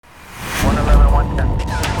Training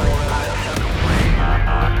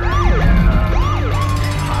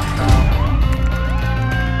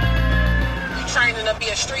to be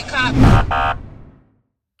a street cop.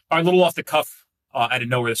 All right, a little off the cuff, out of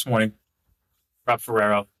nowhere this morning. Rob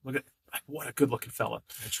Ferreiro, look at what a good-looking fella.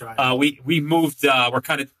 That's right. We moved. We're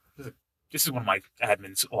kind of. This is one of my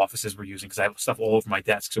admin's offices we're using because I have stuff all over my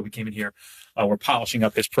desk. So we came in here. We're polishing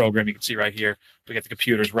up his program. You can see right here. We got the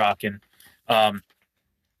computers rocking.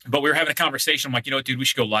 But we were having a conversation. I'm like, you know what, dude, we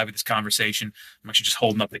should go live with this conversation. I'm actually just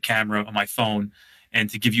holding up the camera on my phone. And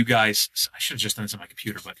to give you guys, I should have just done this on my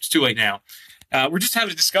computer, but it's too late now. We're just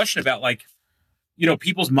having a discussion about, like, you know,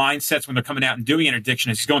 people's mindsets when they're coming out and doing interdiction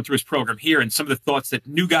as he's going through his program here, and some of the thoughts that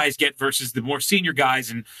new guys get versus the more senior guys,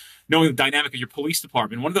 and knowing the dynamic of your police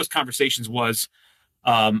department. One of those conversations was,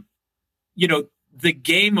 you know, the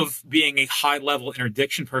game of being a high-level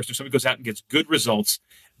interdiction person, if somebody goes out and gets good results,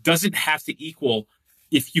 doesn't have to equal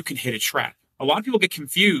if you can hit a trap. A lot of people get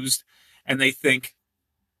confused, and they think,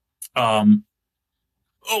 oh,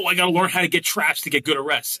 I got to learn how to get traps to get good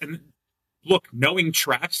arrests. And look, knowing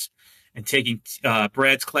traps and taking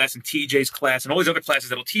Brad's class and TJ's class and all these other classes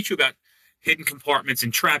that'll teach you about hidden compartments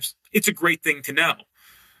and traps, it's a great thing to know.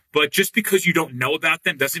 But just because you don't know about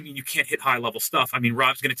them doesn't mean you can't hit high-level stuff. I mean,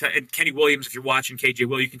 Rob's going to tell, and Kenny Williams, if you're watching, KJ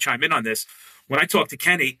Will, you can chime in on this. When I talk to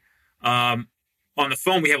Kenny on the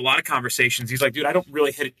phone, we have a lot of conversations. He's like, dude, I don't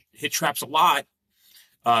really hit traps a lot.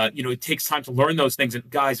 You know, it takes time to learn those things. And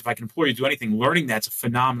guys, if I can implore you to do anything, learning that's a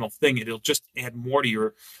phenomenal thing. It'll just add more to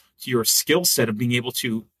your skill set of being able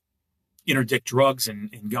to interdict drugs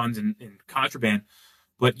and guns and contraband.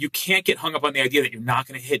 But you can't get hung up on the idea that you're not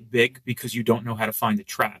going to hit big because you don't know how to find a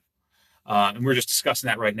trap. And we're just discussing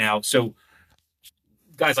that right now. So,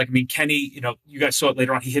 guys, like, I mean, Kenny, you know, you guys saw it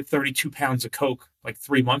later on. He hit 32 pounds of coke like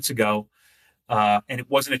 3 months ago, and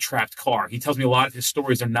it wasn't a trapped car. He tells me a lot of his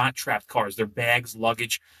stories are not trapped cars. They're bags,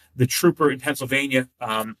 luggage. The trooper in Pennsylvania,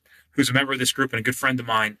 who's a member of this group and a good friend of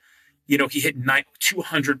mine, you know, he hit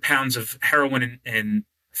 200 pounds of heroin and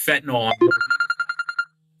fentanyl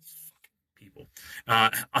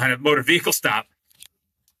on a motor vehicle stop.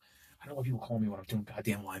 I don't know what people call me when I'm doing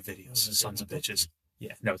goddamn live videos. Sons of bitches.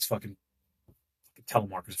 Yeah, no, it's fucking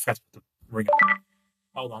telemarketers. I forgot to put the ring on.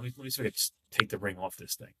 Hold on, let me see if I can just take the ring off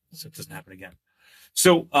this thing so it doesn't happen again.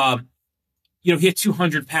 So, you know, he had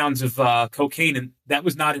 200 pounds of cocaine, and that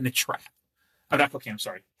was not in the trap. Oh, not cocaine, I'm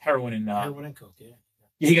sorry. Heroin and coke, yeah.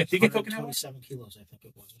 Yeah, he got coke and heroin? 27 kilos, I think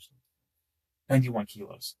it was. Or something. 91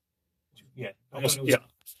 kilos. Yeah, almost. Yeah,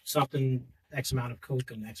 something X amount of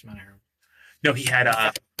coke and X amount of heroin. No, he had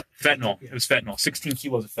fentanyl. Yeah. It was fentanyl. 16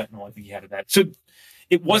 kilos of fentanyl, I think he had of that. So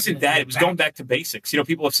it wasn't that. It was going back to basics. You know,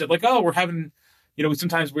 people have said, like, oh, we're having, you know,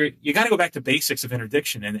 sometimes you got to go back to basics of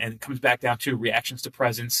interdiction. And it comes back down to reactions to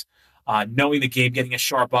presence, knowing the game, getting a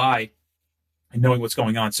sharp eye, and knowing what's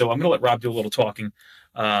going on. So I'm going to let Rob do a little talking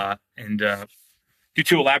and you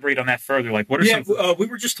to elaborate on that further. Like, what are some... we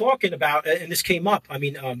were just talking about, and this came up. I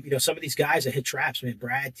mean, you know, some of these guys that hit traps, I mean,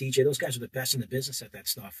 Brad, TJ, those guys are the best in the business at that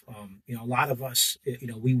stuff. You know, a lot of us, you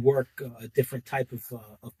know, we work a different type of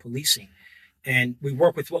policing, and we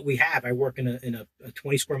work with what we have. I work in a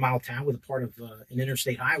 20 square mile town with a part of an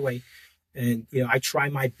interstate highway. And, you know, I try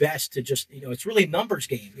my best to just, you know, it's really a numbers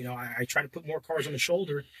game. You know, I try to put more cars on the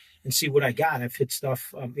shoulder and see what I got. I've hit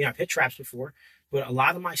stuff, you know, I've hit traps before. But a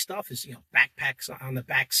lot of my stuff is, you know, backpacks on the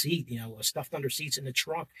back seat, you know, stuffed under seats in the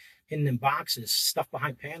trunk, hidden in boxes, stuff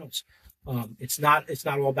behind panels. It's not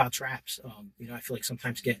all about traps. You know, I feel like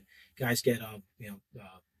sometimes guys get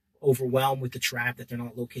overwhelmed with the trap, that they're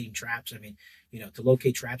not locating traps. I mean, you know, to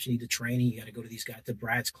locate traps, you need the training. You got to go to these guys, to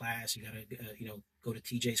Brad's class. You got to, you know, go to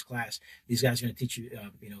TJ's class. These guys are going to teach you,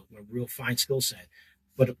 you know, a real fine skill set.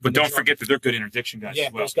 But don't forget that they're good interdiction guys. Yeah,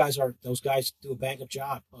 as well. those guys do a bang up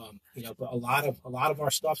job. You know, but a lot of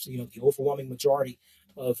our stuff, you know, the overwhelming majority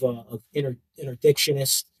of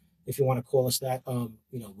interdictionists, if you want to call us that,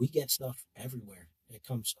 you know, we get stuff everywhere. It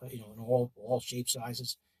comes, you know, in all shapes,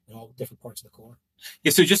 sizes, and all different parts of the core.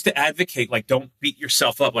 Yeah, so just to advocate, like, don't beat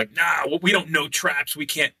yourself up. Like, nah, we don't know traps. We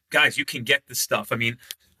can't, guys. You can get this stuff. I mean,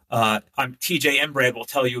 I'm TJ and Brad will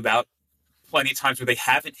tell you about plenty of times where they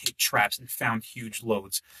haven't hit traps and found huge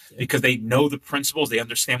loads because they know the principles, they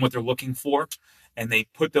understand what they're looking for, and they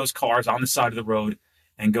put those cars on the side of the road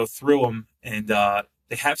and go through them, and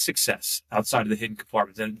they have success outside of the hidden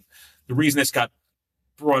compartments. And the reason this got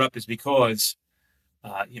brought up is because,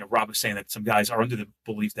 you know, Rob was saying that some guys are under the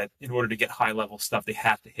belief that in order to get high-level stuff, they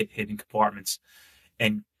have to hit hidden compartments.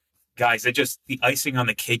 And guys, they're just the icing on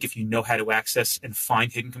the cake if you know how to access and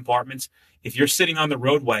find hidden compartments. If you're sitting on the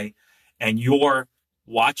roadway and you're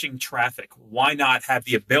watching traffic, why not have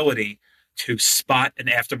the ability to spot an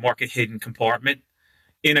aftermarket hidden compartment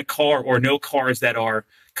in a car, or no cars that are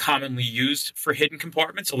commonly used for hidden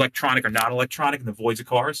compartments, electronic or not electronic, in the voids of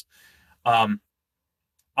cars.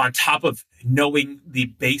 On top of knowing the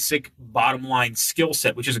basic bottom line skill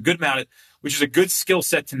set, which is a good skill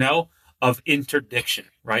set to know, of interdiction,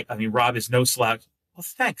 right? I mean, Rob is no slouch. Well,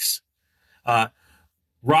 thanks.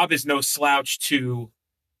 Rob is no slouch to.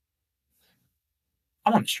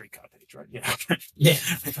 I'm on the street cop page, right? Yeah.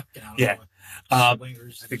 Yeah. I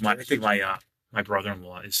think my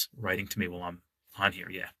brother-in-law is writing to me while I'm on here.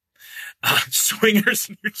 Yeah. Swingers,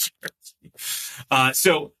 New Jersey.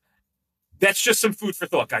 So that's just some food for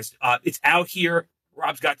thought, guys. It's out here.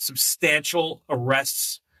 Rob's got substantial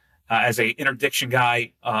arrests as a interdiction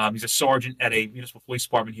guy. He's a sergeant at a municipal police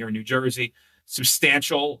department here in New Jersey.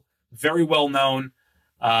 Substantial, very well-known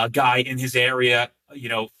guy in his area. You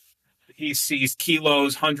know, he sees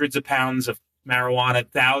kilos, hundreds of pounds of marijuana,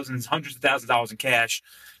 hundreds of thousands of dollars in cash.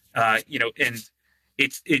 And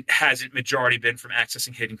it hasn't majority been from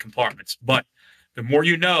accessing hidden compartments. But the more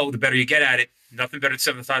you know, the better you get at it. Nothing better than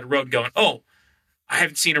sitting on the side of the road going, oh, I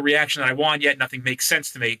haven't seen a reaction that I want yet. Nothing makes sense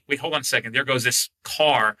to me. Wait, hold on a second. There goes this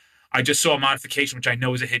car. I just saw a modification, which I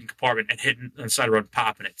know is a hidden compartment, and hidden on the side of the road,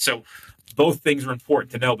 popping it. So both things are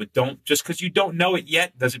important to know, but just because you don't know it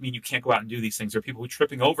yet doesn't mean you can't go out and do these things. There are people who are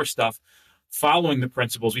tripping over stuff, following the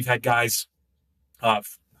principles. We've had guys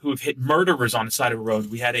who have hit murderers on the side of the road.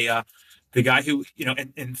 We had the guy who,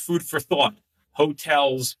 and food for thought,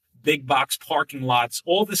 hotels, big box parking lots,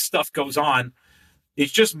 all this stuff goes on.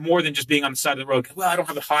 It's just more than just being on the side of the road. Well, I don't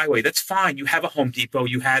have a highway. That's fine. You have a Home Depot.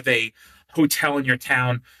 You have a hotel in your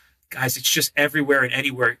town. Guys, it's just everywhere and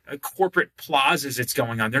anywhere. Corporate plazas, it's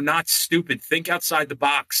going on. They're not stupid. Think outside the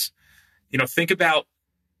box. Think about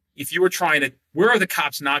if you were trying to, where are the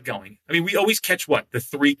cops not going? I mean, we always catch the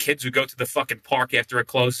 3 kids who go to the fucking park after it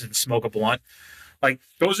closes and smoke a blunt. Like,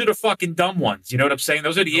 those are the fucking dumb ones. You know what I'm saying?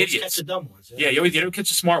 Those are the idiots. Catch the dumb ones. Yeah, you don't catch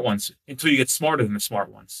the smart ones until you get smarter than the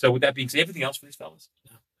smart ones. So with that being said, everything else for these fellas?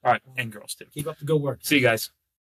 No. All right, and girls too. Keep up the good work. See you guys.